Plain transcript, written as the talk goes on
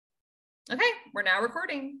Okay, we're now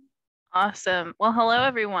recording. Awesome. Well, hello,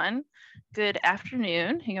 everyone. Good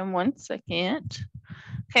afternoon. Hang on one second.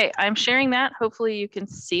 Okay, I'm sharing that. Hopefully you can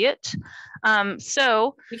see it.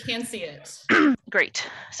 We can see it. Great.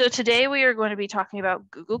 So today we are going to be talking about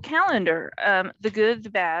Google Calendar, the good, the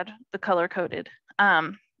bad, the color-coded.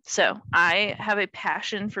 So I have a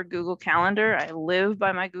passion for Google Calendar. I live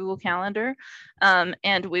by my Google Calendar,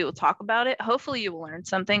 and we will talk about it. Hopefully you will learn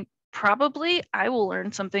something. Probably I will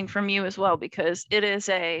learn something from you as well, because it's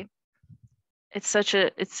such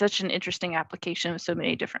an interesting application with so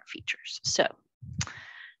many different features. So,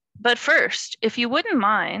 but first, if you wouldn't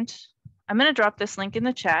mind, I'm going to drop this link in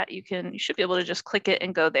the chat. You should be able to just click it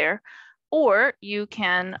and go there, or you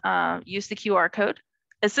can use the QR code.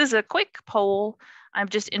 This is a quick poll. I'm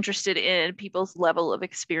just interested in people's level of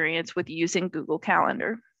experience with using Google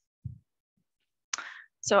Calendar.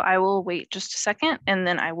 So I will wait just a second, and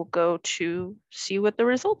then I will go to see what the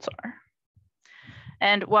results are.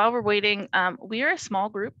 And while we're waiting, we are a small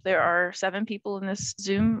group. There are 7 people in this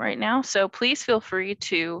Zoom right now. So please feel free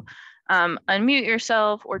to unmute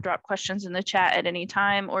yourself or drop questions in the chat at any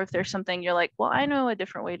time. Or if there's something you're like, well, I know a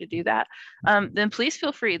different way to do that, then please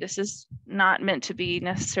feel free. This is not meant to be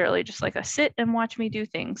necessarily just like a sit and watch me do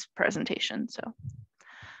things presentation. So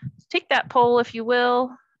take that poll if you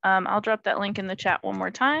will. I'll drop that link in the chat one more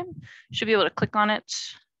time. You should be able to click on it.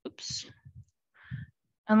 Oops.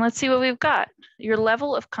 And let's see what we've got. Your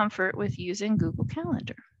level of comfort with using Google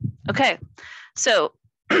Calendar. Okay, so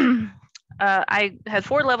I had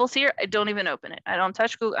 4 levels here. I don't even open it. I don't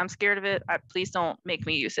touch Google. I'm scared of it. Please don't make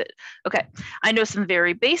me use it. Okay, I know some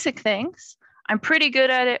very basic things. I'm pretty good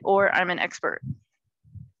at it, or I'm an expert.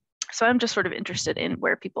 So I'm just sort of interested in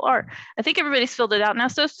where people are. I think everybody's filled it out now.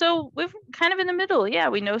 So we're kind of in the middle. Yeah,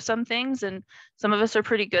 we know some things and some of us are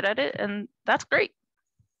pretty good at it, and that's great.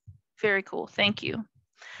 Very cool. Thank you.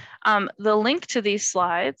 The link to these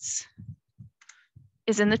slides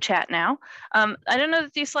is in the chat now. I don't know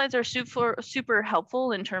that these slides are super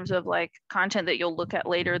helpful in terms of like content that you'll look at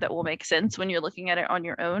later that will make sense when you're looking at it on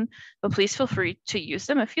your own, but please feel free to use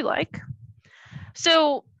them if you like.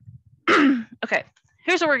 So, okay,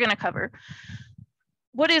 here's what we're gonna cover.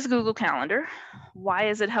 What is Google Calendar? Why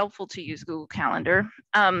is it helpful to use Google Calendar?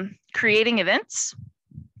 Creating events,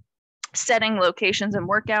 setting locations and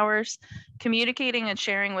work hours, communicating and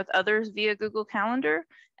sharing with others via Google Calendar,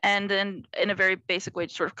 and then in a very basic way,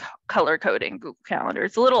 sort of color coding Google Calendar.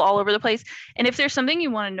 It's a little all over the place. And if there's something you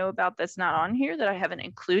want to know about that's not on here that I haven't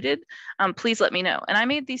included, please let me know. And I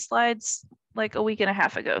made these slides like a week and a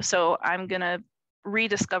half ago, so I'm gonna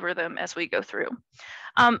rediscover them as we go through.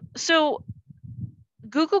 So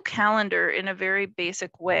Google Calendar in a very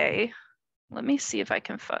basic way, let me see if I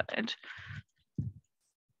can find,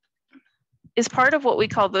 is part of what we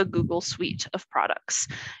call the Google suite of products.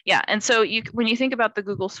 Yeah, and so when you think about the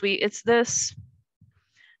Google suite, it's this.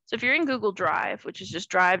 So if you're in Google Drive, which is just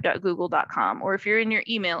drive.google.com, or if you're in your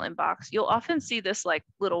email inbox, you'll often see this like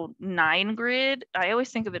little 9 grid. I always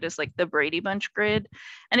think of it as like the Brady Bunch grid.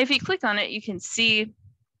 And if you click on it, you can see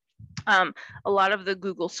a lot of the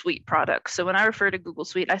Google Suite products. So when I refer to Google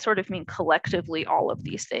Suite, I sort of mean collectively all of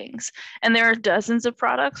these things. And there are dozens of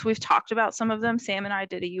products. We've talked about some of them. Sam and I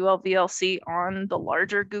did a ULVLC on the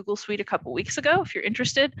larger Google Suite a couple weeks ago, if you're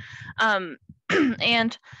interested.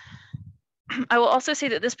 And I will also say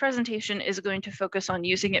that this presentation is going to focus on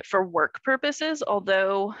using it for work purposes,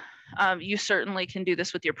 although you certainly can do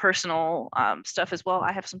this with your personal stuff as well.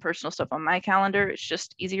 I have some personal stuff on my calendar. It's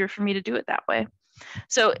just easier for me to do it that way.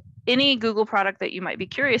 So any Google product that you might be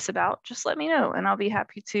curious about, just let me know and I'll be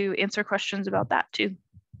happy to answer questions about that too.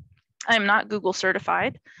 I'm not Google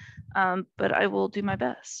certified, but I will do my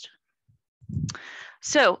best.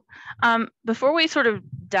 So before we sort of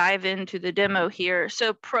dive into the demo here,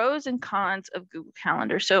 so pros and cons of Google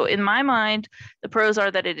Calendar. So in my mind, the pros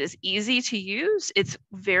are that it is easy to use. It's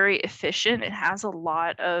very efficient. It has a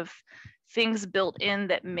lot of things built in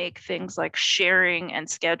that make things like sharing and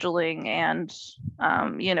scheduling and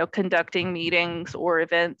conducting meetings or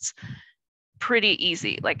events pretty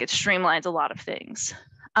easy. Like it streamlines a lot of things.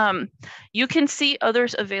 You can see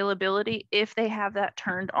others' availability if they have that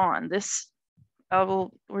turned on.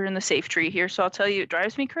 We're in the safe tree here, so I'll tell you, it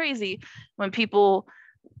drives me crazy when people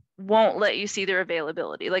won't let you see their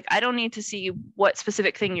availability. Like I don't need to see what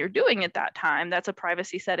specific thing you're doing at that time. That's a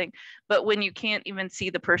privacy setting. But when you can't even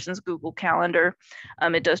see the person's Google Calendar,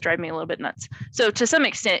 it does drive me a little bit nuts. So to some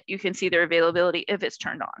extent, you can see their availability if it's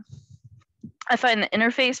turned on. I find the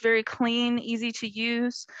interface very clean, easy to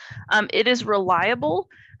use. It is reliable.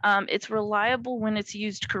 It's reliable when it's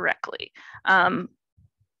used correctly.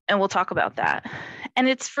 and we'll talk about that. And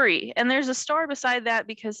it's free. And there's a star beside that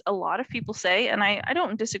because a lot of people say, and I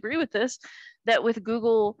don't disagree with this, that with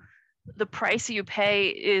Google, the price you pay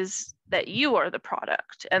is that you are the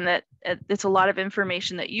product, and that it's a lot of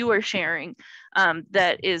information that you are sharing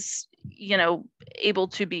that is, you know, able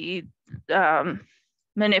to be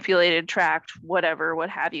manipulated, tracked, whatever, what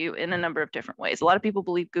have you, in a number of different ways. A lot of people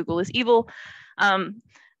believe Google is evil.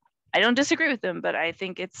 I don't disagree with them, but I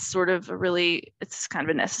think it's sort of it's kind of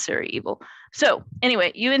a necessary evil. So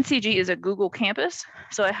anyway, UNCG is a Google campus.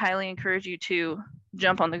 So I highly encourage you to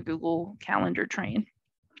jump on the Google Calendar train.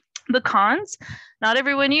 The cons, not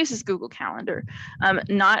everyone uses Google Calendar.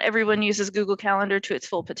 Not everyone uses Google Calendar to its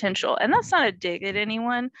full potential. And that's not a dig at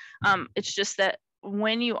anyone. It's just that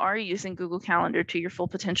when you are using Google Calendar to your full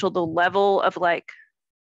potential, the level of like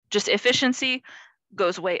just efficiency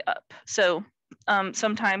goes way up. So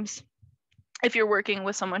sometimes if you're working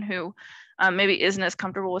with someone who maybe isn't as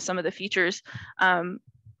comfortable with some of the features,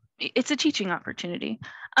 it's a teaching opportunity.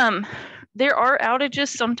 There are outages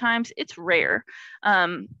sometimes. It's rare.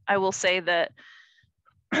 I will say that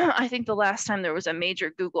I think the last time there was a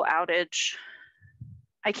major Google outage,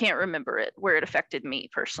 I can't remember it, where it affected me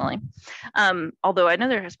personally. Although I know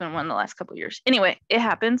there has been one in the last couple of years. Anyway, it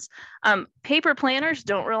happens. Paper planners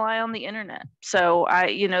don't rely on the internet. So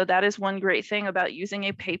that is one great thing about using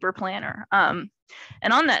a paper planner. And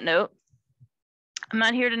on that note, I'm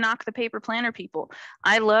not here to knock the paper planner people.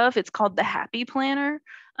 It's called the Happy Planner.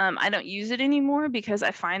 I don't use it anymore because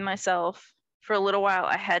I find myself, for a little while,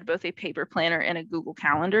 I had both a paper planner and a Google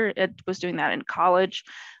Calendar. I was doing that in college,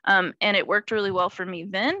 and it worked really well for me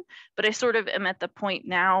then, but I sort of am at the point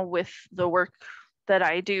now with the work that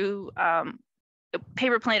I do,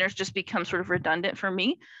 paper planners just become sort of redundant for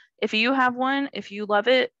me. If you have one, if you love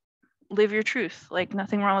it, live your truth. Like,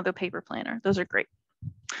 nothing wrong with a paper planner. Those are great.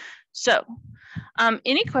 So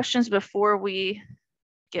any questions before we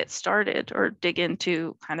get started or dig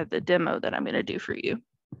into kind of the demo that I'm going to do for you?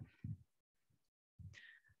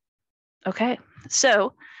 Okay,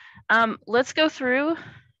 so let's go through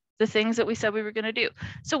the things that we said we were going to do.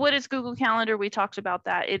 So what is Google Calendar? We talked about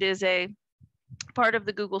that. It is a part of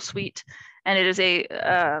the Google Suite, and it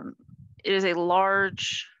is a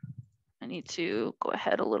large, I need to go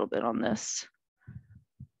ahead a little bit on this.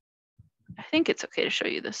 I think it's okay to show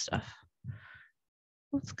you this stuff.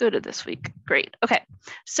 Let's go to this week. Great. Okay.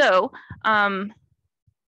 So 1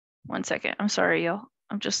 second. I'm sorry, y'all.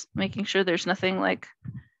 I'm just making sure there's nothing like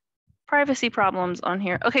privacy problems on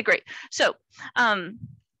here. Okay, great. So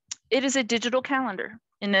it is a digital calendar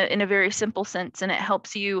in a very simple sense, and it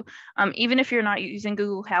helps you, even if you're not using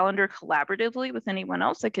Google Calendar collaboratively with anyone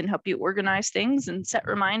else, it can help you organize things and set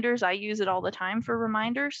reminders. I use it all the time for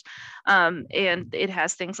reminders, and it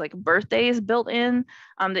has things like birthdays built in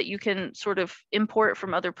that you can sort of import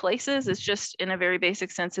from other places. It's just, in a very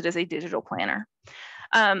basic sense, it is a digital planner.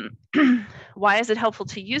 Why is it helpful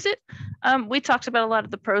to use it? We talked about a lot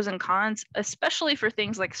of the pros and cons, especially for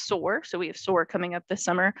things like SOAR. So we have SOAR coming up this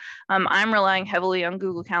summer. I'm relying heavily on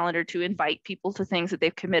Google Calendar to invite people to things that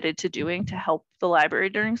they've committed to doing to help the library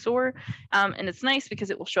during SOAR. And it's nice because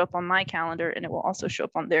it will show up on my calendar and it will also show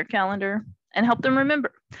up on their calendar and help them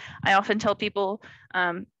remember. I often tell people,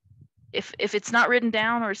 if it's not written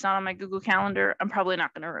down or it's not on my Google Calendar, I'm probably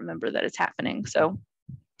not going to remember that it's happening. So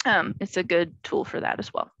it's a good tool for that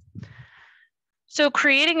as well. So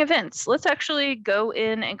creating events, let's actually go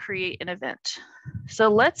in and create an event. So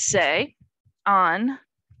let's say on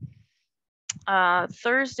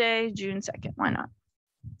Thursday, June 2nd, why not?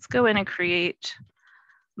 Let's go in and create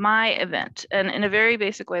my event. And in a very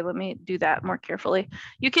basic way, let me do that more carefully.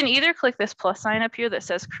 You can either click this plus sign up here that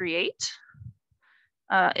says create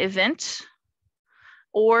event,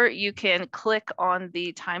 or you can click on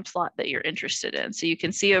the time slot that you're interested in. So you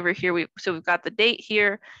can see over here, we've got the date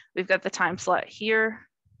here, we've got the time slot here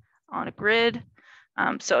on a grid.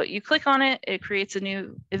 So you click on it, it creates a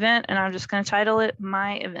new event, and I'm just going to title it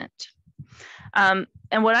My Event. And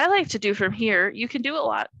what I like to do from here, you can do a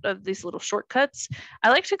lot of these little shortcuts. I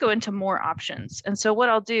like to go into more options. And so what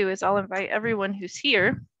I'll do is I'll invite everyone who's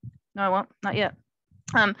here. No, I won't, not yet.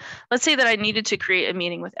 Let's say that I needed to create a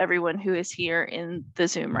meeting with everyone who is here in the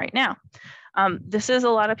Zoom right now. This is a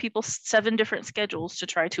lot of people's 7 different schedules to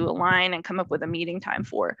try to align and come up with a meeting time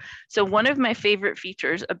for. So one of my favorite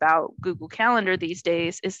features about Google Calendar these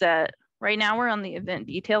days is that right now we're on the event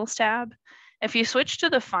details tab. If you switch to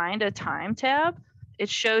the Find a Time tab, it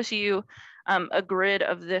shows you a grid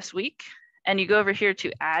of this week, and you go over here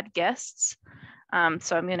to add guests.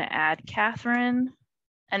 So I'm going to add Catherine,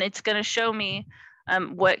 and it's going to show me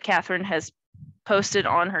what Catherine has posted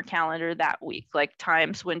on her calendar that week, like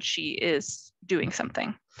times when she is doing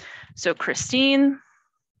something. So Christine,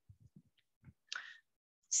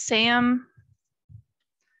 Sam,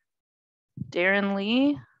 Darren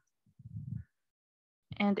Lee,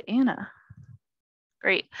 and Anna.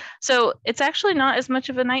 Great. So it's actually not as much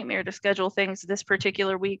of a nightmare to schedule things this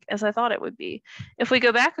particular week as I thought it would be. If we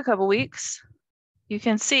go back a couple weeks, you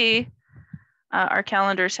can see our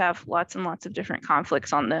calendars have lots and lots of different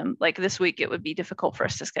conflicts on them. Like this week, it would be difficult for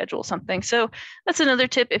us to schedule something. So that's another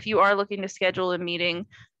tip. If you are looking to schedule a meeting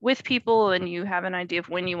with people and you have an idea of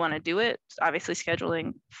when you want to do it, obviously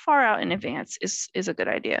scheduling far out in advance is a good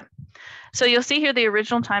idea. So you'll see here the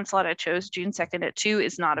original time slot I chose, June 2nd at 2,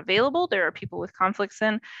 is not available. There are people with conflicts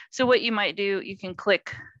in. So what you might do, you can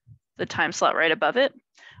click the time slot right above it,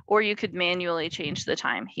 or you could manually change the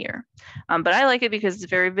time here. But I like it because it's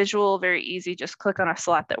very visual, very easy. Just click on a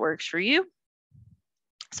slot that works for you.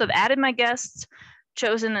 So I've added my guests,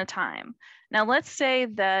 chosen a time. Now let's say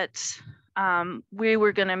that we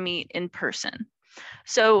were going to meet in person.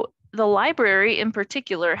 So the library in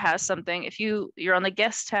particular has something. If you're on the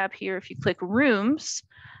guest tab here, if you click rooms,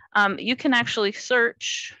 you can actually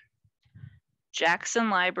search Jackson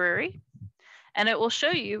Library, and it will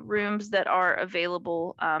show you rooms that are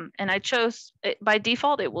available. And I chose, by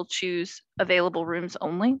default, it will choose available rooms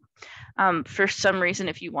only. For some reason,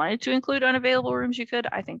 if you wanted to include unavailable rooms, you could.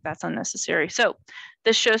 I think that's unnecessary. So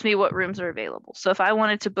this shows me what rooms are available. So if I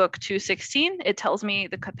wanted to book 216, it tells me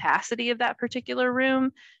the capacity of that particular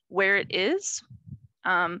room, where it is.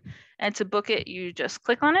 And to book it, you just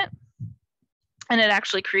click on it. And it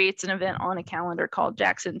actually creates an event on a calendar called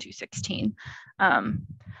Jackson 216.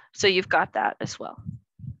 So you've got that as well.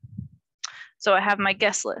 So I have my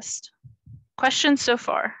guest list. Questions so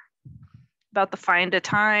far about the find a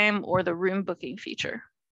time or the room booking feature?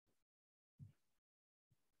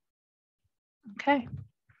 Okay.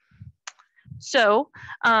 So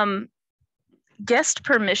guest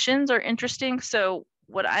permissions are interesting. So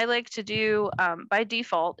what I like to do, by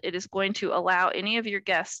default, it is going to allow any of your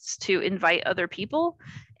guests to invite other people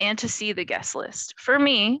and to see the guest list. For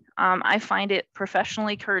me, I find it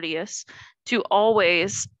professionally courteous to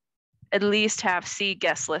always at least have see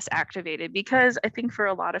guest list activated, because I think for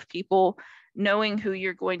a lot of people, knowing who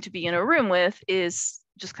you're going to be in a room with is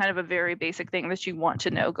just kind of a very basic thing that you want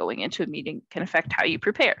to know going into a meeting, can affect how you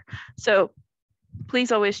prepare. So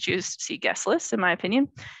please always choose see guest list, in my opinion.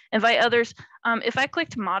 Invite others. If I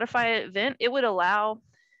clicked modify event, it would allow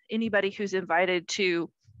anybody who's invited to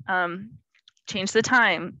change the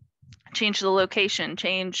time, change the location,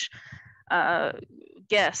 change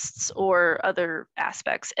guests or other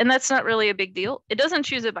aspects. And that's not really a big deal. It doesn't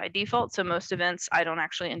choose it by default. So most events, I don't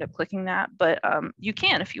actually end up clicking that, but you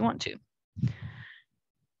can if you want to.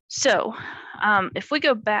 So if we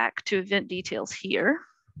go back to event details here,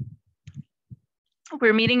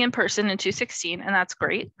 we're meeting in person in 216, and that's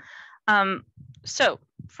great. So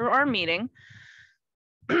for our meeting,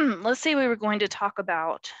 let's say we were going to talk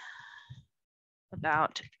about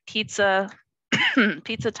pizza,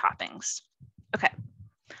 pizza toppings. Okay.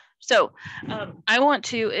 So I want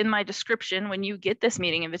to, in my description, when you get this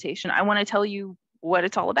meeting invitation, I want to tell you what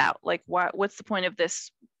it's all about. Like what's the point of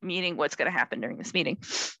this meeting? What's going to happen during this meeting?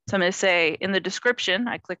 So I'm going to say in the description,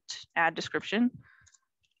 I clicked add description.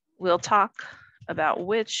 We'll talk about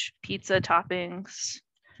which pizza toppings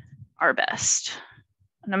are best.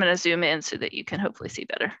 And I'm going to zoom in so that you can hopefully see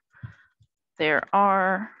better. There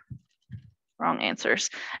are wrong answers.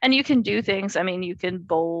 And you can do things, I mean, you can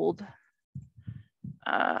bold,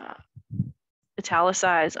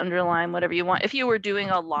 italicize, underline, whatever you want. If you were doing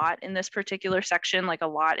a lot in this particular section, like a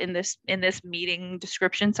lot in this meeting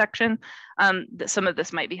description section, some of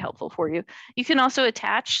this might be helpful for you. You can also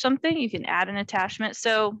attach something. You can add an attachment.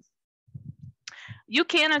 So you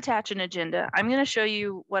can attach an agenda. I'm going to show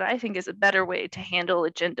you what I think is a better way to handle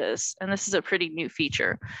agendas. And this is a pretty new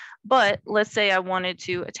feature. But let's say I wanted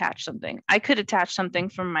to attach something. I could attach something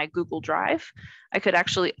from my Google Drive. I could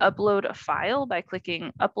actually upload a file by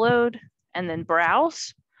clicking upload and then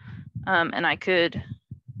browse. And I could,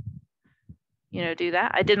 do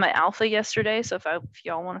that. I did my alpha yesterday. So if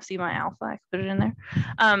y'all want to see my alpha, I can put it in there.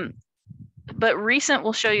 But recent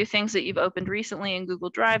will show you things that you've opened recently in Google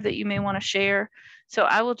Drive that you may want to share. So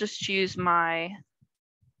I will just choose my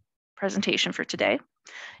presentation for today.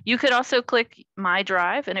 You could also click My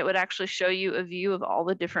Drive, and it would actually show you a view of all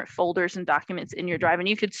the different folders and documents in your drive, and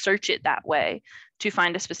you could search it that way to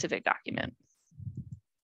find a specific document.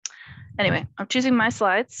 Anyway, I'm choosing my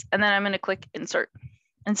slides, and then I'm going to click Insert.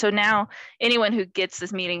 And so now anyone who gets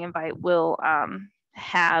this meeting invite will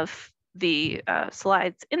have the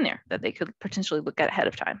slides in there that they could potentially look at ahead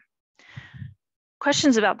of time.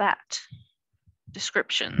 questions about that?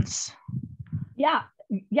 Descriptions? Yeah.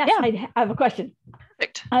 Yes, Yeah. I have a question.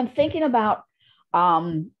 Perfect. I'm thinking about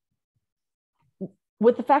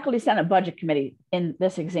with the Faculty Senate Budget Committee in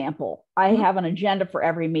this example, I have an agenda for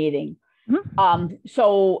every meeting.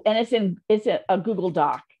 So, and it's a Google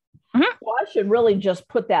Doc. So I should really just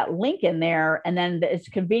put that link in there, and then it's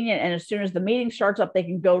convenient. And as soon as the meeting starts up, they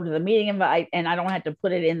can go to the meeting invite, and I don't have to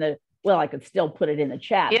put it in the, well, I could still put it in the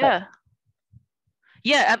chat. Yeah.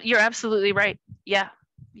 Yeah, you're absolutely right. Yeah,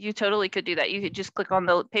 you totally could do that. You could just click on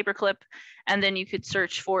the paperclip, and then you could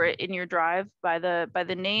search for it in your drive by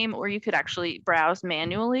the name, or you could actually browse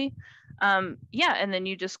manually. Yeah, and then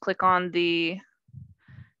you just click on the,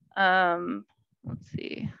 let's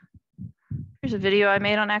see. Here's a video I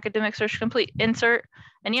made on Academic Search Complete, insert,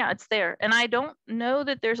 and yeah, it's there. And I don't know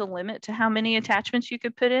that there's a limit to how many attachments you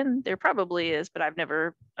could put in. There probably is, but I've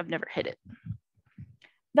never hit it.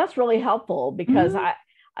 That's really helpful because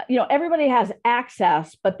everybody has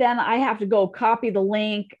access, but then I have to go copy the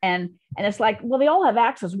link, and it's like, well, they all have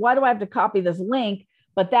access. Why do I have to copy this link?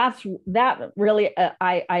 But that really,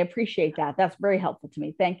 I appreciate that. That's very helpful to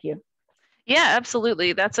me. Thank you. Yeah,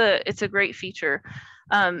 absolutely. It's a great feature.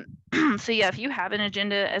 So yeah, if you have an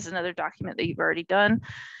agenda as another document that you've already done,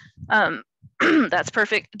 that's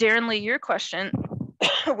perfect. Darren Lee, your question,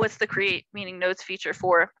 what's the create meeting notes feature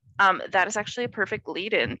for? That is actually a perfect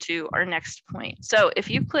lead in to our next point. So if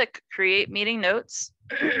you click create meeting notes,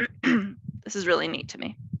 this is really neat to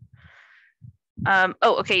me.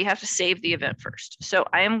 Okay, you have to save the event first. So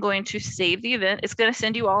I am going to save the event. It's going to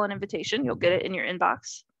send you all an invitation. You'll get it in your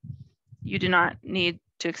inbox. You do not need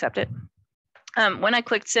to accept it. When I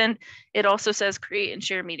clicked send, it also says create and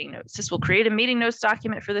share meeting notes. This will create a meeting notes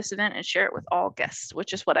document for this event and share it with all guests,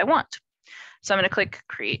 which is what I want. So I'm going to click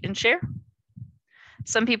create and share.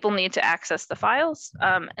 Some people need to access the files.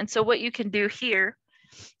 And so what you can do here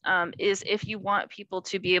is if you want people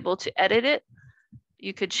to be able to edit it,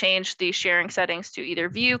 you could change the sharing settings to either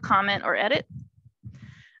view, comment, or edit.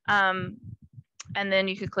 And then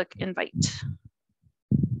you could click invite.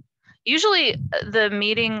 Usually the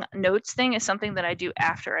meeting notes thing is something that I do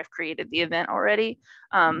after I've created the event already.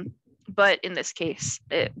 But in this case,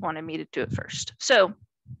 it wanted me to do it first. So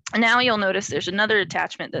now you'll notice there's another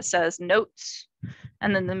attachment that says notes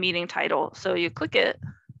and then the meeting title. So you click it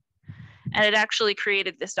and it actually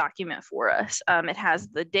created this document for us. It has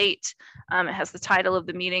the date, it has the title of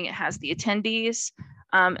the meeting, it has the attendees,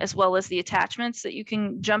 as well as the attachments that you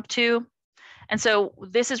can jump to. And so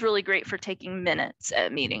this is really great for taking minutes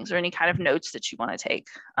at meetings or any kind of notes that you want to take.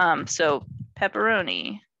 So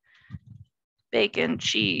pepperoni, bacon,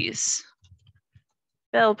 cheese,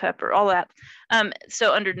 bell pepper, all that.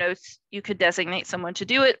 So under notes, you could designate someone to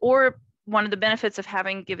do it, or one of the benefits of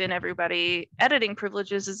having given everybody editing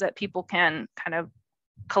privileges is that people can kind of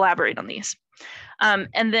collaborate on these.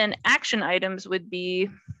 And then action items would be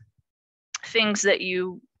things that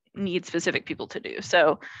you need specific people to do.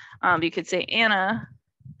 So you could say, Anna,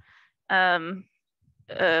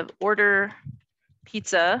 order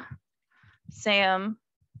pizza. Sam,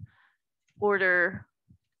 order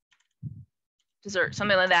dessert,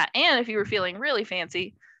 something like that. And if you were feeling really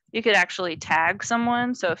fancy, you could actually tag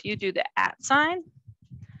someone. So if you do the @ sign,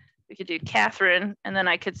 we could do Catherine, and then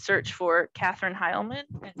I could search for Catherine Heilman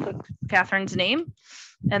and click Catherine's name.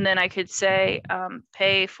 And then I could say,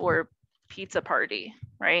 pay for pizza party,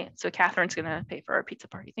 right? So Catherine's gonna pay for our pizza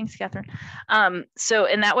party. Thanks, Catherine. And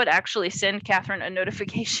that would actually send Catherine a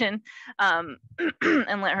notification and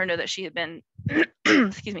let her know that she had been,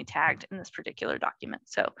 excuse me, tagged in this particular document.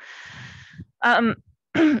 So,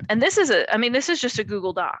 and this is just a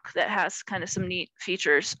Google Doc that has kind of some neat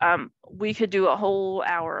features. We could do a whole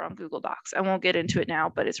hour on Google Docs. I won't get into it now,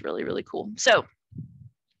 but it's really, really cool. So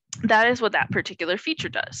that is what that particular feature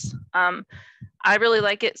does. I really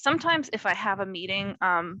like it. Sometimes if I have a meeting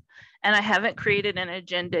and I haven't created an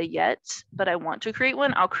agenda yet, but I want to create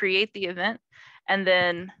one, I'll create the event and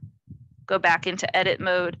then go back into edit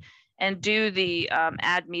mode and do the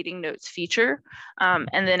add meeting notes feature,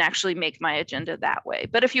 and then actually make my agenda that way.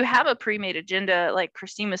 But if you have a pre-made agenda, like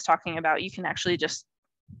Christine was talking about, you can actually just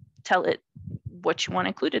tell it what you want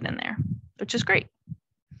included in there, which is great.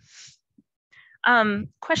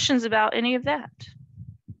 Questions about any of that?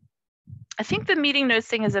 I think the meeting notes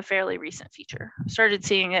thing is a fairly recent feature. I started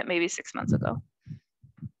seeing it maybe 6 months ago.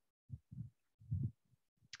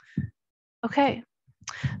 Okay.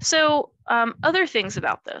 So other things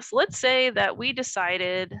about this, let's say that we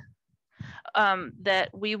decided, that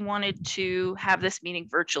we wanted to have this meeting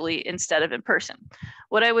virtually instead of in person.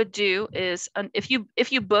 What I would do is if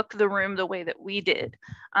you book the room the way that we did,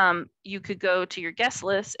 you could go to your guest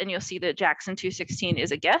list and you'll see that Jackson 216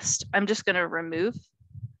 is a guest. I'm just going to remove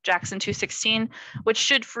Jackson 216, which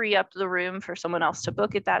should free up the room for someone else to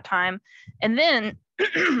book at that time. And then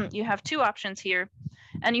you have two options here,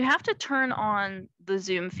 and you have to turn on the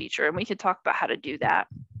Zoom feature, and we could talk about how to do that.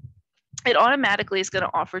 It automatically is going to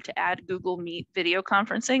offer to add Google Meet video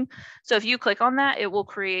conferencing. So if you click on that, it will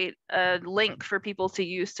create a link for people to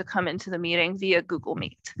use to come into the meeting via Google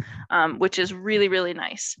Meet, which is really, really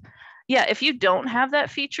nice. Yeah, if you don't have that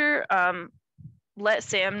feature, let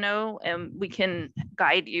Sam know and we can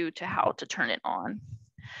guide you to how to turn it on.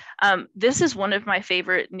 This is one of my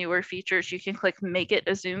favorite newer features. You can click Make It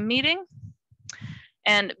a Zoom Meeting.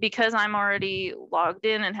 And because I'm already logged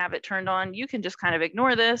in and have it turned on, you can just kind of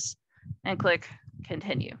ignore this and click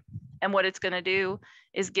Continue. And what it's going to do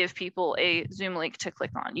is give people a Zoom link to click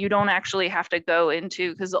on. You don't actually have to go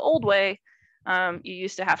into, because the old way, you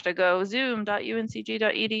used to have to go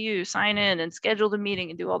zoom.uncg.edu, sign in and schedule the meeting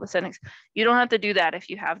and do all the settings. You don't have to do that if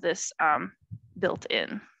you have this built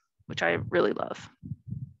in, which I really love.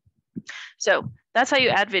 So that's how you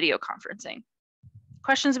add video conferencing.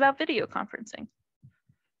 Questions about video conferencing?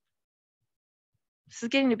 This is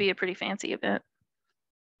getting to be a pretty fancy event.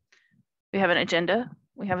 We have an agenda,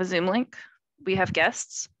 we have a Zoom link, we have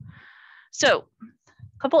guests. So a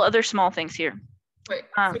couple other small things here. Wait,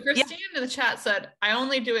 so Christine in the chat said, I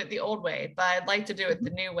only do it the old way, but I'd like to do it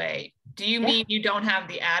the new way. Do you mean you don't have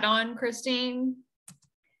the add-on, Christine?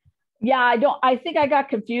 Yeah, I think I got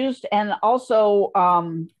confused. And also,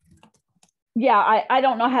 I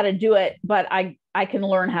don't know how to do it, but I can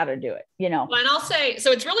learn how to do it, you know. Well, and I'll say,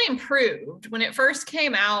 so it's really improved. When it first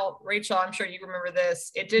came out, Rachel, I'm sure you remember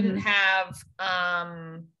this, it didn't have,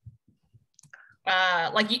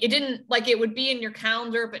 it would be in your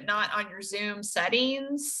calendar, but not on your Zoom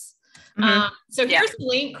settings. So here's the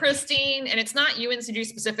link, Christine, and it's not UNCG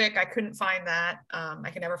specific. I couldn't find that. I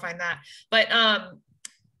can never find that, but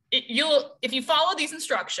if you follow these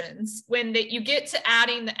instructions, when you get to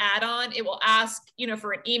adding the add-on, it will ask,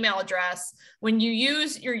 for an email address. When you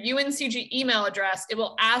use your UNCG email address, it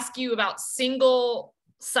will ask you about single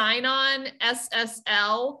sign-on,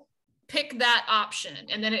 SSL. Pick that option,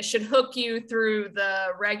 and then it should hook you through the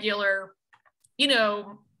regular,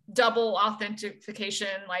 double authentication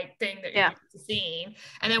thing that you're seeing.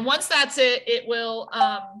 And then once that's it, it will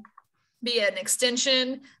be an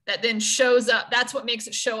extension that then shows up. That's what makes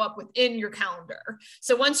it show up within your calendar.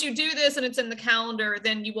 So once you do this and it's in the calendar,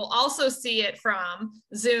 then you will also see it from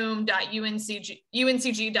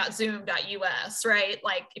uncg.zoom.us, right?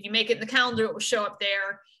 Like if you make it in the calendar, it will show up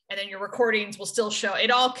there, and then your recordings will still show.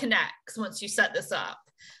 It all connects once you set this up.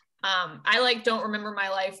 I don't remember my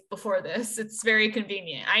life before this. It's very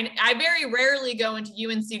convenient. I very rarely go into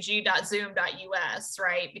uncg.zoom.us,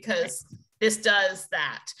 right? Because this does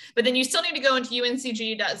that. But then you still need to go into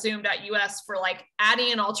uncg.zoom.us for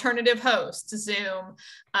adding an alternative host to Zoom,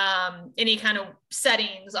 any kind of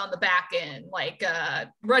settings on the back end,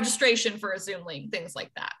 registration for a Zoom link, things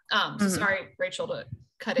like that. So sorry, Rachel, to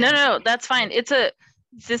cut in. No, that's fine.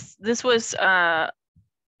 This was,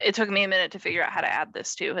 it took me a minute to figure out how to add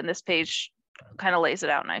this too. And this page kind of lays it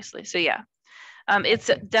out nicely. So yeah, it's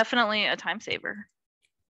definitely a time saver.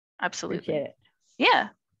 Absolutely. Appreciate it. Yeah.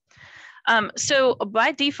 So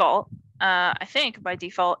by default, I think by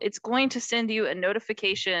default, it's going to send you a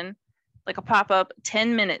notification, like a pop-up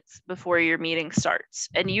 10 minutes before your meeting starts.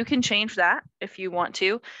 And you can change that if you want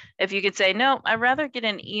to. If you could say, no, I'd rather get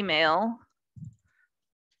an email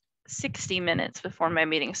 60 minutes before my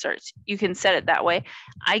meeting starts, you can set it that way.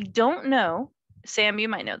 I don't know, Sam, you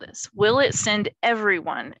might know this. Will it send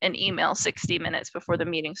everyone an email 60 minutes before the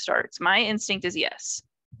meeting starts? My instinct is yes.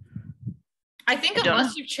 I think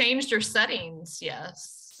unless you've changed your settings,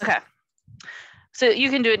 yes. Okay. So you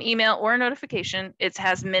can do an email or a notification. It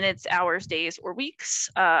has minutes, hours, days, or weeks.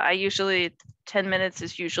 10 minutes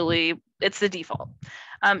is it's the default.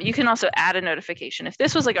 You can also add a notification. If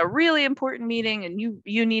this was a really important meeting and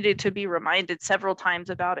you needed to be reminded several times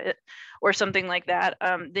about it or something like that,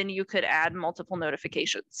 then you could add multiple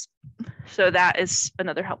notifications. So that is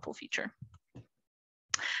another helpful feature.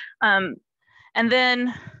 And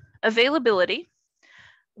then availability.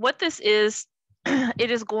 What this is,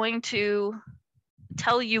 it is going to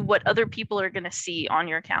tell you what other people are going to see on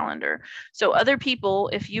your calendar. So other people,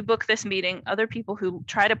 if you book this meeting, other people who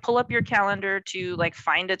try to pull up your calendar to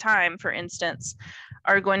find a time, for instance,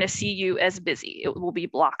 are going to see you as busy. It will be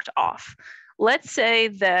blocked off. Let's say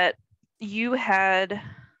that you had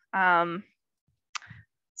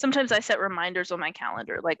sometimes I set reminders on my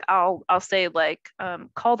calendar. Like I'll say like,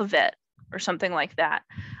 call the vet or something like that.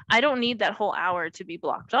 I don't need that whole hour to be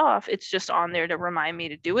blocked off. It's just on there to remind me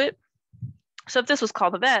to do it. So if this was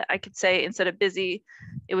call the vet, I could say instead of busy,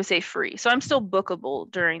 it would say free. So I'm still bookable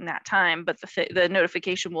during that time, but the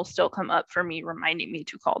notification will still come up for me reminding me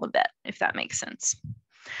to call the vet, if that makes sense.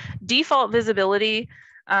 Default visibility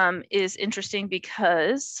is interesting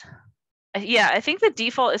because, yeah, I think the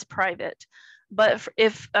default is private, but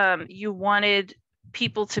if you wanted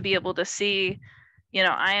people to be able to see, you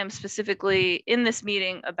know, I am specifically in this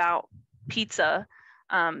meeting about pizza,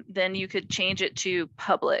 then you could change it to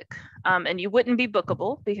public, and you wouldn't be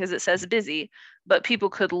bookable because it says busy, but people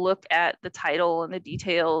could look at the title and the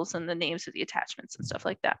details and the names of the attachments and stuff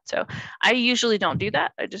like that. So I usually don't do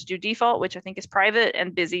that. I just do default, which I think is private,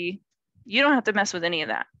 and busy. You don't have to mess with any of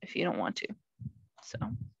that if you don't want to.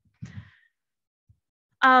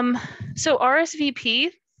 So RSVP,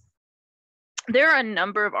 there are a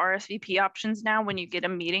number of RSVP options now when you get a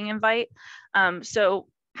meeting invite.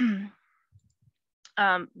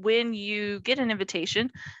 When you get an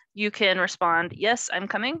invitation, you can respond, yes, I'm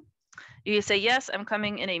coming. You can say, yes, I'm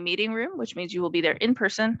coming in a meeting room, which means you will be there in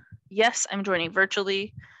person. Yes, I'm joining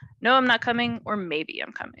virtually. No, I'm not coming, or maybe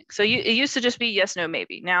I'm coming. So it used to just be yes, no,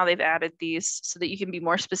 maybe. Now they've added these so that you can be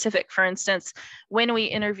more specific. For instance, when we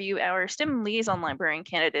interview our STEM liaison librarian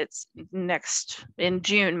candidates in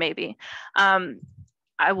June, maybe,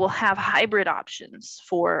 I will have hybrid options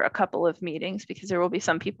for a couple of meetings because there will be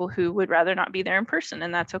some people who would rather not be there in person,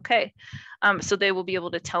 and that's okay. So they will be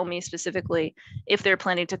able to tell me specifically if they're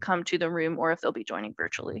planning to come to the room or if they'll be joining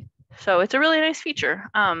virtually. So it's a really nice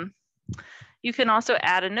feature. You can also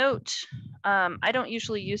add a note. I don't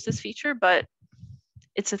usually use this feature, but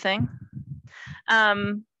it's a thing.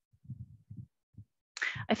 I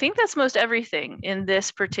think that's most everything in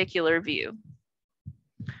this particular view.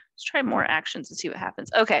 Let's try more actions and see what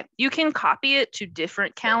happens. Okay, you can copy it to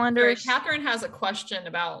different calendars. Sorry, Catherine has a question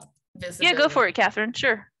about visibility. Yeah, go for it, Catherine.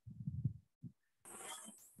 Sure.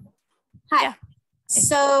 Hi. Yeah.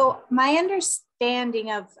 So my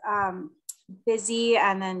understanding of busy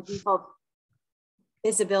and then default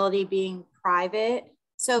visibility being private.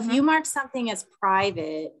 So if you mark something as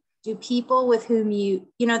private, do people with whom you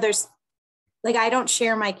know, there's like, I don't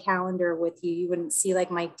share my calendar with you. You wouldn't see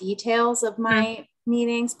like my details of my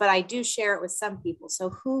meetings, but I do share it with some people. So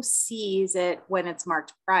who sees it when it's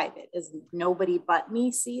marked private? Is nobody but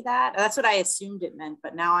me see that? That's what I assumed it meant,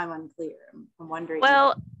 but now I'm unclear. I'm wondering.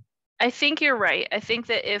 Well, I think you're right. I think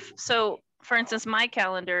that for instance, my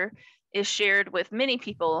calendar is shared with many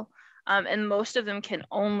people, and most of them can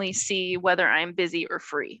only see whether I'm busy or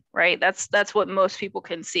free, right? That's what most people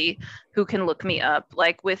can see who can look me up.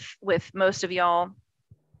 Like with most of y'all,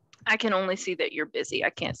 I can only see that you're busy.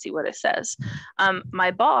 I can't see what it says.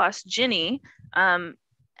 My boss, Jenny, I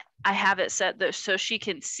have it set so she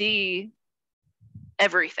can see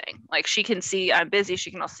everything. Like she can see I'm busy.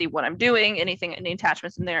 She can also see what I'm doing, any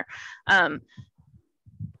attachments in there.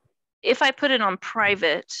 If I put it on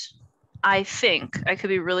private, I think, I could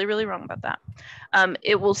be really, really wrong about that.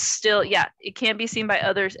 It will still, it can't be seen by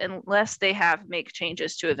others unless they have make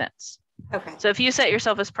changes to events. Okay. So if you set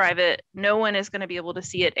yourself as private, no one is going to be able to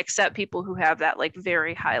see it except people who have that like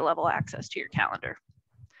very high level access to your calendar.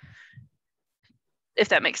 If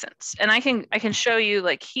that makes sense. And I can show you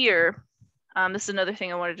like here, this is another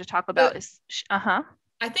thing I wanted to talk about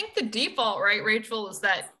I think the default, right, Rachel, is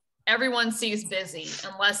that everyone sees busy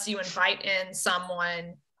unless you invite in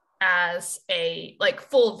someone as a like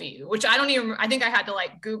full view, which I think I had to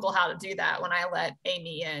like Google how to do that when I let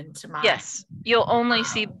Amy into my. Yes, you'll only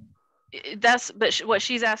see but what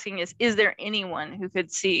she's asking is there anyone who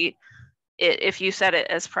could see it if you set it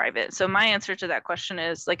as private? So my answer to that question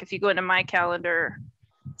is like, if you go into my calendar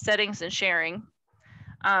settings and sharing,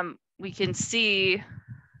 we can see,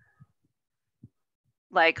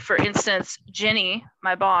 like, for instance, Jenny,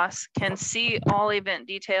 my boss, can see all event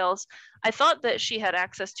details. I thought that she had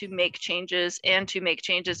access to make changes and to make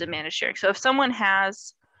changes in managed sharing. So if someone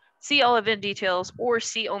has see all event details or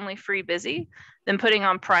see only free busy, then putting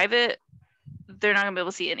on private, they're not gonna be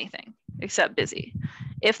able to see anything except busy.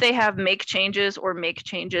 If they have make changes or make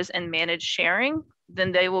changes and manage sharing,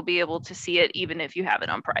 then they will be able to see it even if you have it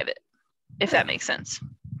on private, if that makes sense.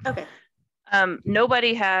 Okay.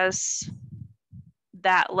 Nobody has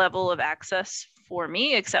that level of access for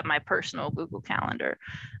me except my personal Google Calendar.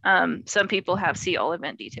 Some people have see all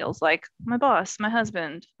event details, like my boss, my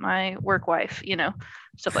husband, my work wife, you know,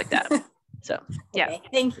 stuff like that. So yeah. Okay,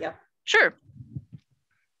 thank you. Sure.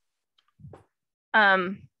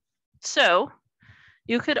 So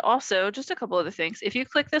You could also, just a couple other things, if you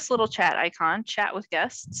click this little chat icon, chat with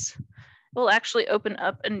guests, it will actually open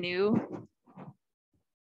up a new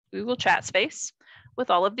Google chat space with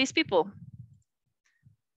all of these people.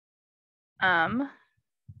 And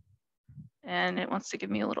it wants to give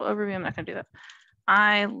me a little overview. I'm not going to do that.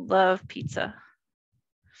 I love pizza.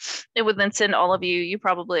 It would then send all of you, you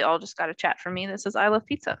probably all just got a chat from me that says, I love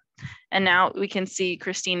pizza. And now we can see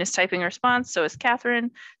Christine is typing a response. So is Catherine.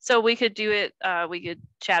 So we could do it. We could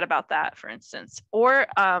chat about that, for instance. Or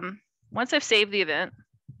once I've saved the event,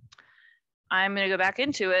 I'm going to go back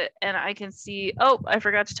into it and I can see, oh, I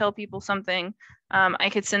forgot to tell people something. I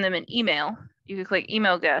could send them an email. You could click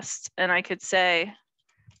email guests and I could say,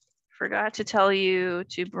 forgot to tell you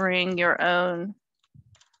to bring your own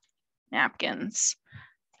napkins.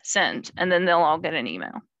 Send, and then they'll all get an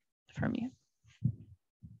email from you.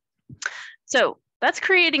 So that's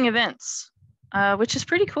creating events, which is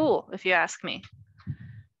pretty cool if you ask me.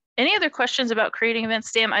 Any other questions about creating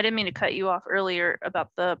events? Sam, I didn't mean to cut you off earlier about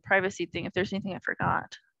the privacy thing, if there's anything I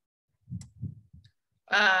forgot.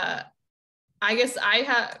 I guess I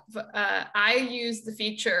have, I use the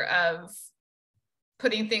feature of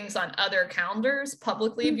putting things on other calendars,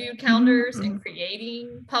 publicly viewed calendars, and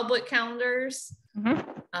creating public calendars.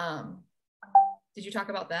 Did you talk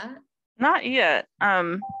about that? Not yet.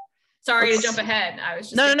 Sorry to jump ahead. I was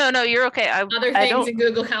just no, you're okay. Other things in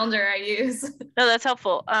Google Calendar I use. No, that's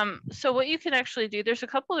helpful. So what you can actually do, there's a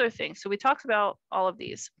couple other things. So we talked about all of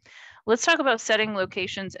these. Let's talk about setting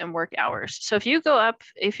locations and work hours. So if you go up,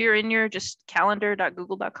 if you're in your just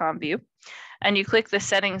calendar.google.com view, and you click the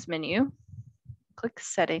settings menu, click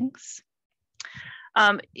settings.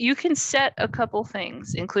 You can set a couple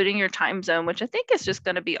things, including your time zone, which I think is just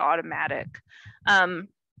going to be automatic.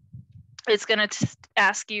 It's going to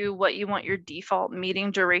ask you what you want your default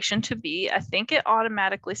meeting duration to be. I think it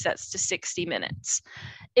automatically sets to 60 minutes.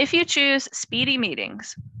 If you choose speedy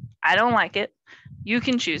meetings, I don't like it. You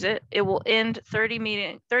can choose it. It will end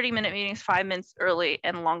 30-minute meetings 5 minutes early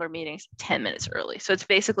and longer meetings 10 minutes early. So it's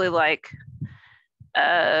basically like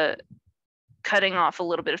cutting off a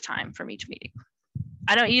little bit of time from each meeting.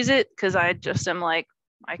 I don't use it because I just am like,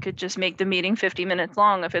 I could just make the meeting 50 minutes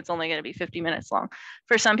long if it's only going to be 50 minutes long.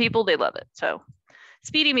 For some people, they love it. So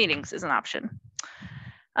speedy meetings is an option.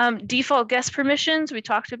 Default guest permissions, we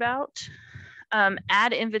talked about.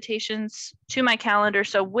 Add invitations to my calendar.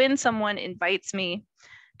 So when someone invites me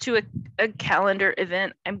to a calendar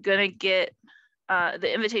event, I'm going to get,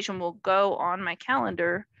 the invitation will go on my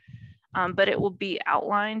calendar, but it will be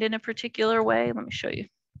outlined in a particular way. Let me show you.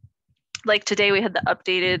 Like today we had the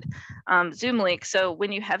updated Zoom link. So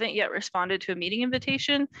when you haven't yet responded to a meeting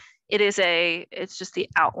invitation, it's just the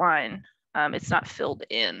outline. It's not filled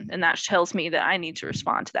in, and that tells me that I need to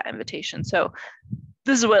respond to that invitation. So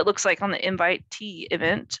this is what it looks like on the invitee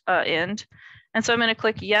event end. And so I'm going to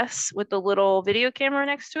click yes with the little video camera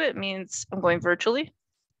next to it. It means I'm going virtually.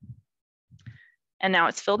 And now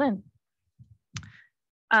it's filled in.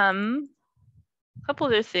 A couple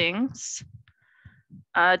other things.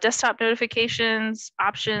 Desktop notifications,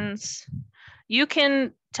 options. You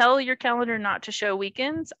can tell your calendar not to show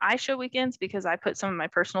weekends. I show weekends because I put some of my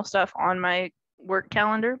personal stuff on my work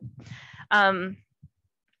calendar. I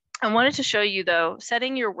wanted to show you though,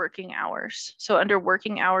 setting your working hours. So under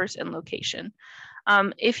working hours and location.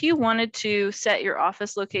 If you wanted to set your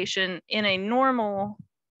office location in a normal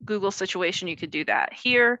Google situation, you could do that.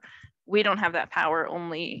 Here, we don't have that power,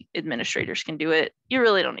 only administrators can do it. You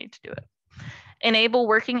really don't need to do it. Enable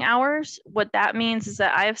working hours. What that means is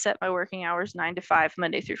that I have set my working hours 9 to 5,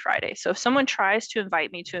 Monday through Friday. So if someone tries to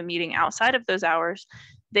invite me to a meeting outside of those hours,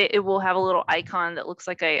 it will have a little icon that looks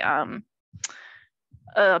like a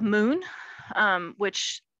moon,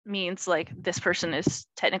 which means like this person is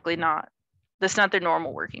technically that's not their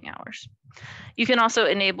normal working hours. You can also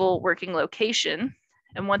enable working location.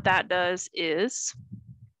 And what that does is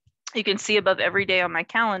you can see above every day on my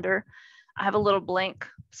calendar, I have a little blank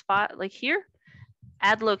spot like here.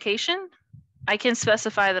 Add location. I can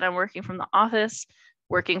specify that I'm working from the office,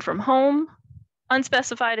 working from home,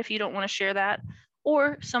 unspecified if you don't want to share that,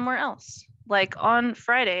 or somewhere else. Like on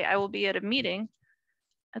Friday, I will be at a meeting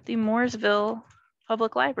at the Mooresville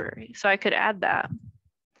Public Library. So I could add that.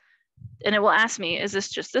 And it will ask me, is this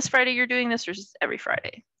just this Friday you're doing this or is this every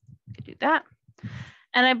Friday? I could do that.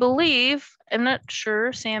 And I believe, I'm not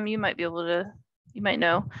sure, Sam, you might be able to, you might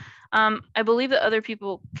know. I believe that other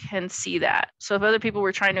people can see that. So if other people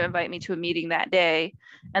were trying to invite me to a meeting that day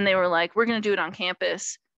and they were like, we're going to do it on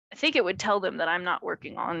campus, I think it would tell them that I'm not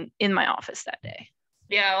working in my office that day.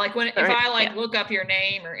 Yeah, like if I look up your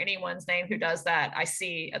name or anyone's name who does that, I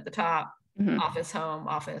see at the top, office, home,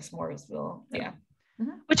 office, Mooresville. Yeah.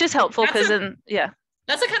 which is helpful because then,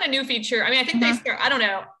 That's a kind of new feature. I mean, I think I don't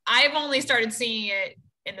know. I've only started seeing it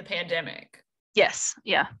in the pandemic. Yes.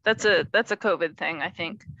 Yeah. That's a COVID thing. I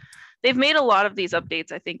think they've made a lot of these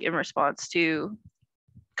updates, I think, in response to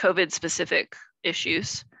COVID specific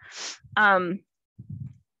issues. I'm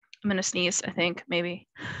going to sneeze, I think, maybe.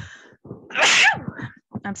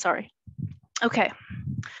 I'm sorry. Okay.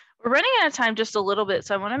 We're running out of time just a little bit,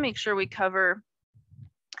 so I want to make sure we cover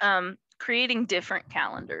creating different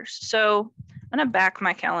calendars. So I'm going to back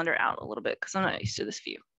my calendar out a little bit because I'm not used to this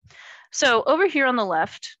view. So over here on the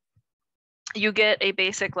left, you get a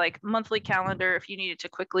basic like monthly calendar. If you needed to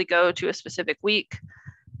quickly go to a specific week,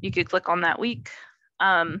 you could click on that week.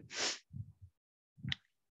 I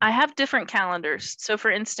have different calendars. So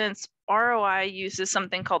for instance, ROI uses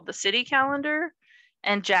something called the city calendar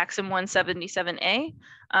and Jackson 177A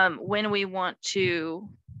when we want to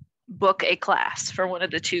book a class for one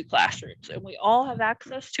of the 2 classrooms. And we all have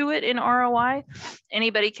access to it in ROI.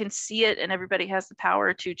 Anybody can see it and everybody has the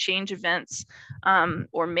power to change events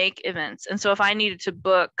or make events. And so if I needed to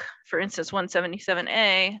book, for instance,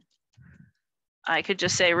 177A, I could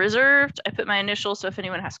just say reserved. I put my initials, so if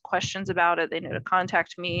anyone has questions about it, they know to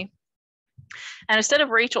contact me. And instead of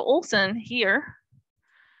Rachel Olson here,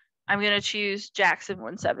 I'm going to choose Jackson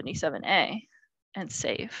 177A and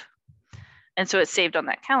save. And so it's saved on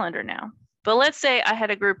that calendar now. But let's say I had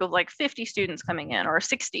a group of like 50 students coming in or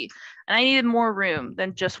 60, and I needed more room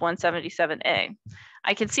than just 177A.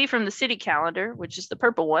 I can see from the city calendar, which is the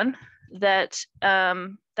purple one, that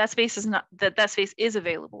that space is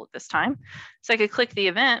available at this time. So I could click the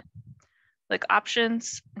event, click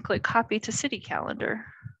options, and click copy to city calendar.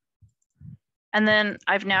 And then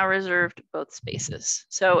I've now reserved both spaces.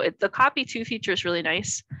 So the copy to feature is really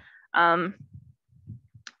nice.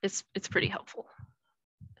 It's pretty helpful.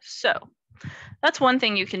 So that's one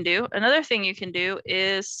thing you can do. Another thing you can do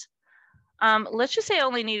is, let's just say I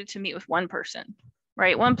only needed to meet with one person,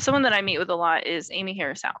 right? Someone that I meet with a lot is Amy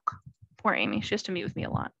Harris-Hauk. Poor Amy, she has to meet with me a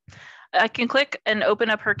lot. I can click and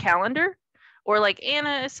open up her calendar, or like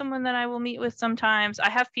Anna is someone that I will meet with sometimes.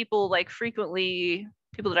 I have people that I frequently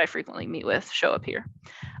meet with show up here.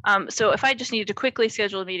 So if I just needed to quickly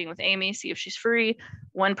schedule a meeting with Amy, see if she's free,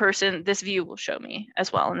 one person, this view will show me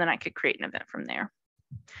as well. And then I could create an event from there.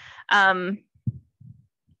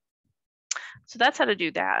 So that's how to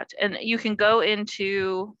do that. And you can go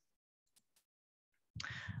into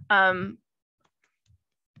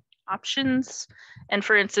options. And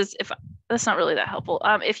for instance, that's not really that helpful.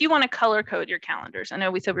 If you want to color code your calendars, I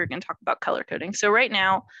know we said we were going to talk about color coding. So right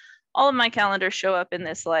now, all of my calendars show up in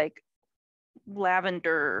this like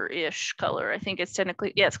lavender-ish color. I think it's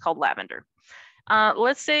technically, it's called lavender.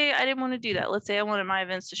 Let's say I didn't want to do that. Let's say I wanted my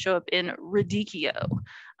events to show up in radicchio.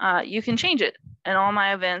 You can change it. And all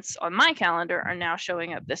my events on my calendar are now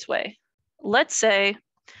showing up this way. Let's say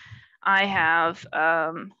I have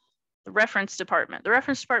the reference department. The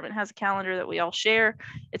reference department has a calendar that we all share.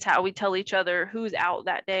 It's how we tell each other who's out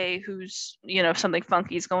that day, who's, if something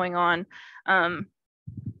funky is going on.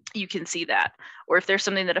 You can see that. Or if there's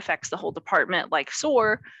something that affects the whole department like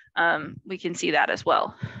SOAR, we can see that as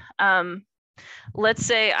well. Let's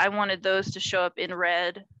say I wanted those to show up in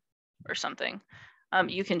red or something.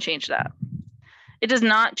 You can change that. It does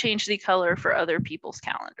not change the color for other people's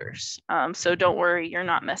calendars. So don't worry, you're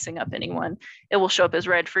not messing up anyone. It will show up as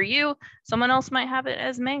red for you. Someone else might have it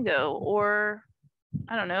as mango or,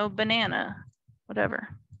 I don't know, banana, whatever.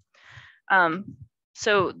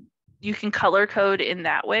 So you can color code in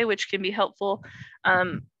that way, which can be helpful.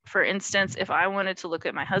 For instance, if I wanted to look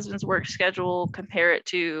at my husband's work schedule, compare it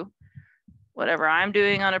to whatever I'm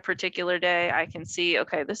doing on a particular day, I can see,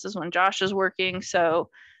 okay, this is when Josh is working. So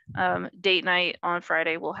date night on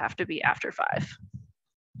Friday will have to be after 5,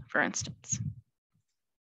 for instance.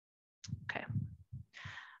 Okay.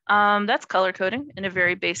 That's color coding in a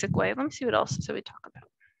very basic way. Let me see what else so we talk about.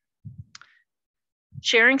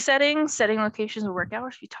 Sharing settings, setting locations and work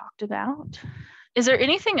hours we talked about. Is there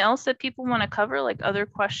anything else that people want to cover, like other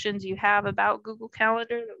questions you have about Google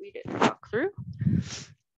Calendar that we didn't talk through?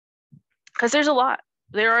 Because there's a lot.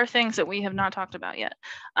 There are things that we have not talked about yet.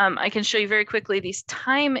 I can show you very quickly these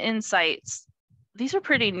time insights. These are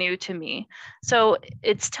pretty new to me. So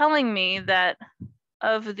it's telling me that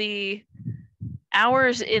of the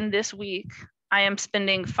hours in this week, I am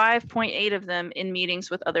spending 5.8 of them in meetings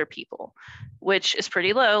with other people, which is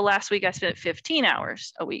pretty low. Last week, I spent 15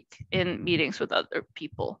 hours a week in meetings with other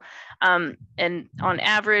people. And on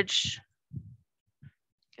average, I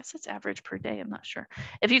guess it's average per day, I'm not sure.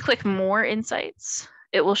 If you click more insights,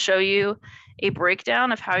 It will show you a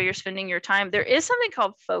breakdown of how you're spending your time. There is something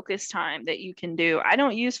called focus time that you can do. I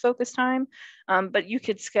don't use focus time, but you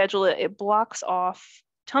could schedule it. It blocks off,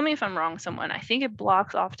 tell me if I'm wrong, someone. I think it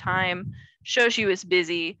blocks off time, shows you as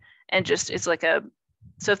busy, and just it's like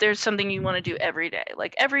so if there's something you want to do every day,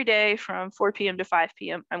 like every day from 4 p.m. to 5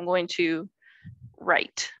 p.m., I'm going to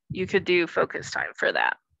write. You could do focus time for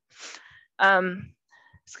that.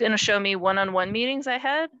 It's going to show me one-on-one meetings I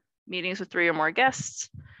had, meetings with 3 or more guests,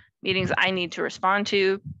 meetings I need to respond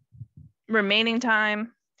to, remaining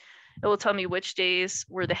time. It will tell me which days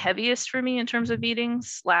were the heaviest for me in terms of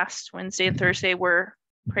meetings. Last Wednesday and Thursday were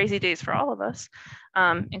crazy days for all of us,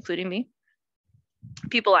 including me.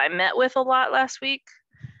 People I met with a lot last week,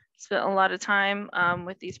 spent a lot of time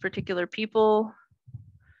with these particular people,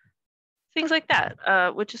 things like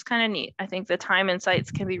that, which is kind of neat. I think the time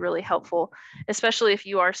insights can be really helpful, especially if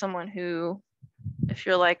you are someone who, if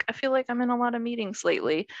you're like, I feel like I'm in a lot of meetings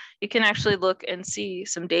lately, you can actually look and see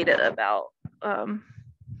some data about, how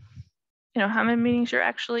many meetings you're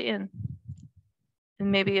actually in,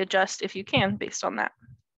 and maybe adjust if you can based on that.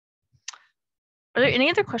 Are there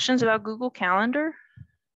any other questions about Google Calendar?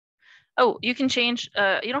 Oh, you can change,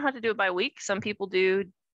 you don't have to do it by week. Some people do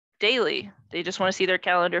daily. They just want to see their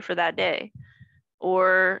calendar for that day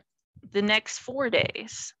or the next 4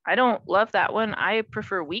 days. I don't love that one. I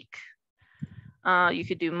prefer week. You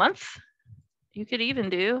could do month. You could even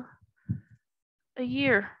do a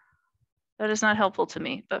year. That is not helpful to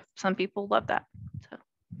me, but some people love that. So.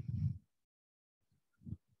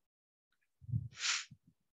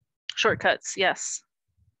 Shortcuts, yes.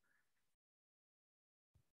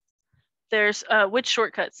 There's, which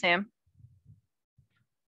shortcut, Sam?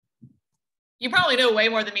 You probably know way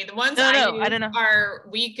more than me. The ones I don't know. Are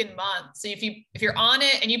week and month. So if you're on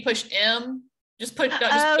it and you push M, just push. M.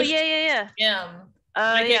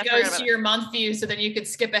 It goes to your month view, so then you could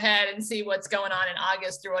skip ahead and see what's going on in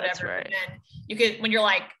August or whatever. That's right. And then you could, when you're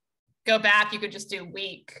like, go back, you could just do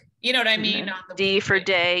week. You know what I mean? Mm-hmm. On the D for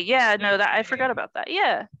day. Yeah, no, that I forgot about that.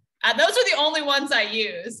 Yeah. Those are the only ones I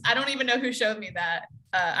use. I don't even know who showed me that.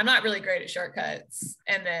 I'm not really great at shortcuts.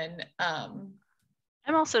 And then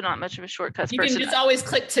I'm also not much of a shortcuts person. You can just always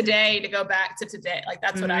click today to go back to today. Like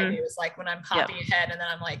that's what I do, is like when I'm hopping ahead and then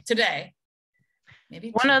I'm like today.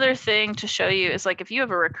 Maybe one other thing to show you is like if you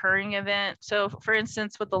have a recurring event. So for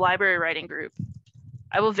instance, with the library writing group,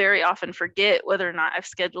 I will very often forget whether or not I've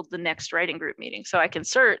scheduled the next writing group meeting. So I can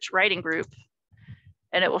search writing group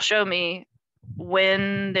and it will show me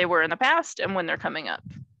when they were in the past and when they're coming up,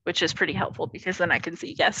 which is pretty helpful because then I can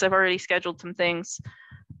see, yes, I've already scheduled some things.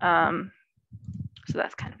 So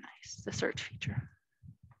that's kind of nice, the search feature.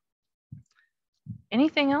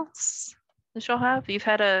 Anything else that y'all have? You've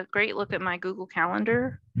had a great look at my Google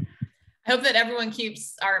Calendar. I hope that everyone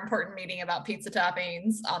keeps our important meeting about pizza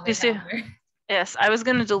toppings on their calendar. Yes, I was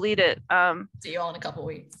going to delete it. See you all in a couple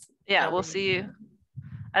weeks. Yeah, we'll see you.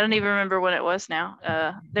 I don't even remember when it was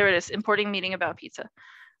now. There it is, important meeting about pizza.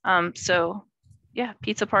 So yeah,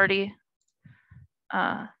 pizza party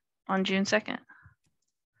on June 2nd.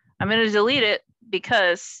 I'm going to delete it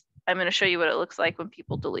because I'm going to show you what it looks like when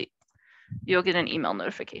people delete. You'll get an email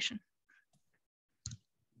notification.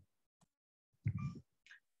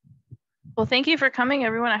 Well, thank you for coming,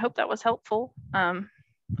 everyone. I hope that was helpful.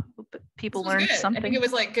 People learned something. I think it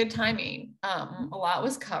was like good timing. A lot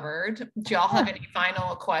was covered. Do y'all have any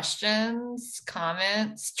final questions,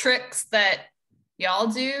 comments, tricks that y'all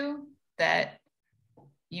do that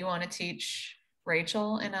you want to teach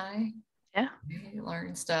Rachel and I? Yeah, maybe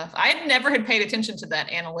learn stuff. I never had paid attention to that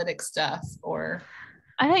analytic stuff, or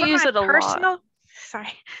I don't use it a lot. Sorry,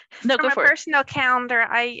 no, for my personal calendar,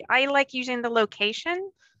 I like using the location.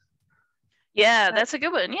 Yeah, that's a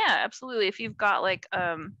good one. Yeah, absolutely. If you've got like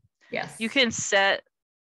yes, you can set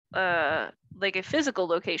like a physical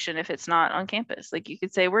location if it's not on campus. Like you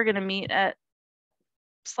could say we're going to meet at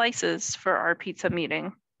Slices for our pizza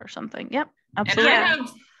meeting or something. Yep, absolutely. And I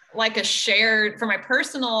have like a shared, for my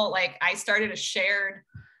personal, like I started a shared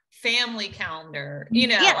family calendar, you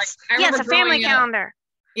know. Yes, like I remember a family calendar.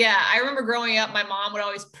 Yeah, I remember growing up, my mom would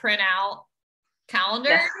always print out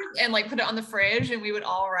calendars and like put it on the fridge and we would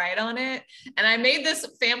all write on it. And I made this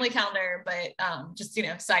family calendar, but just, you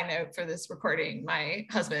know, side note for this recording, my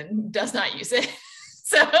husband does not use it.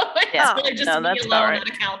 So it's really just me alone on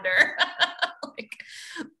a calendar.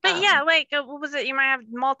 But yeah, like what was it? You might have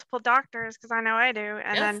multiple doctors, because I know I do.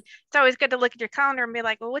 And then it's always good to look at your calendar and be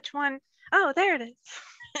like, well, which one? Oh, there it is.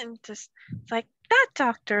 And just it's like that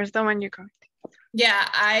doctor is the one you're going to. Yeah,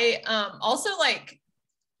 I also like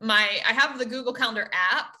I have the Google Calendar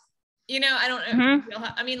app, You know, I don't know.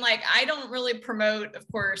 I mean, like, I don't really promote, of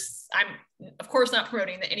course, I'm of course not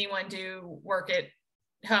promoting that anyone do work at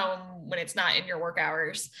home when it's not in your work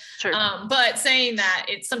hours. Sure. But saying that,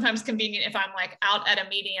 it's sometimes convenient if I'm like out at a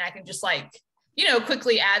meeting, I can just like, you know,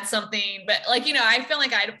 quickly add something. But like, you know, I feel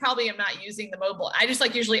like I probably am not using the mobile. I just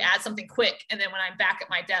like usually add something quick. And then when I'm back at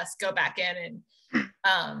my desk, go back in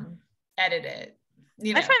and edit it.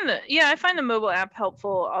 You know? I find the mobile app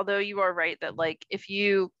helpful, although you are right that like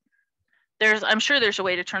I'm sure there's a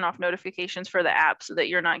way to turn off notifications for the app so that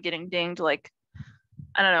you're not getting dinged. Like,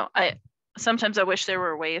 I don't know. Sometimes I wish there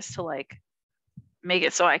were ways to like make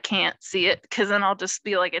it so I can't see it, because then I'll just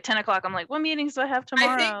be like at 10 o'clock, I'm like, what meetings do I have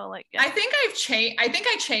tomorrow? I think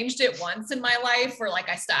I changed it once in my life where like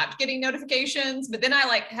I stopped getting notifications, but then I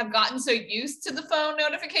like have gotten so used to the phone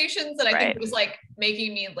notifications that I think it was like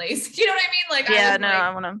making me lazy. You know what I mean? Like I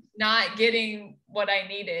was not getting what I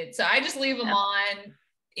needed. So I just leave them on,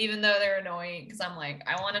 even though they're annoying, because I'm like,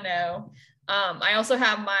 I want to know. I also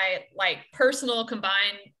have my like personal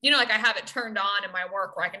combined, you know, like I have it turned on in my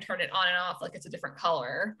work where I can turn it on and off, like it's a different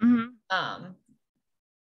color. Trying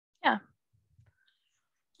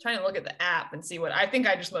to look at the app and see what I think.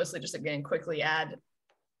 I just mostly just again quickly add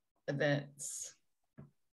events.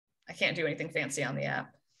 I can't do anything fancy on the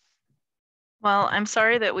app. Well, I'm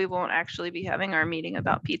sorry that we won't actually be having our meeting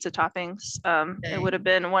about pizza toppings. It would have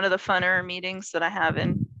been one of the funner meetings that I have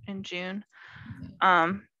in June.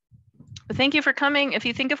 But thank you for coming. If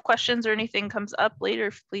you think of questions or anything comes up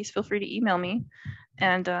later, please feel free to email me,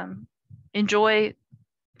 and enjoy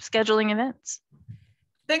scheduling events.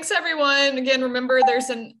 Thanks, everyone. Again, remember there's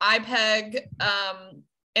an IPEG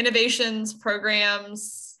innovations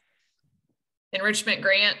programs enrichment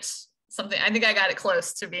grant, something. I think I got it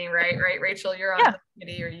close to being right, Rachel? You're on the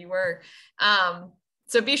committee, or you were.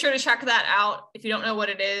 So be sure to check that out. If you don't know what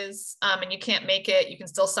it is and you can't make it, you can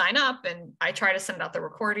still sign up. And I try to send out the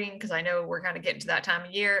recording because I know we're kind of getting to that time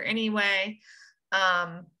of year anyway.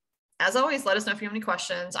 As always, let us know if you have any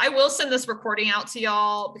questions. I will send this recording out to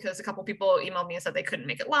y'all because a couple people emailed me and said they couldn't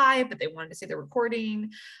make it live, but they wanted to see the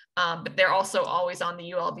recording. But they're also always on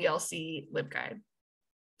the ULVLC LibGuide.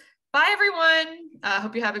 Bye, everyone.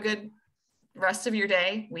 Hope you have a good rest of your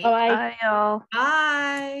day, week. Bye, y'all.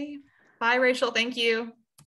 Bye. Bye, Rachel. Thank you.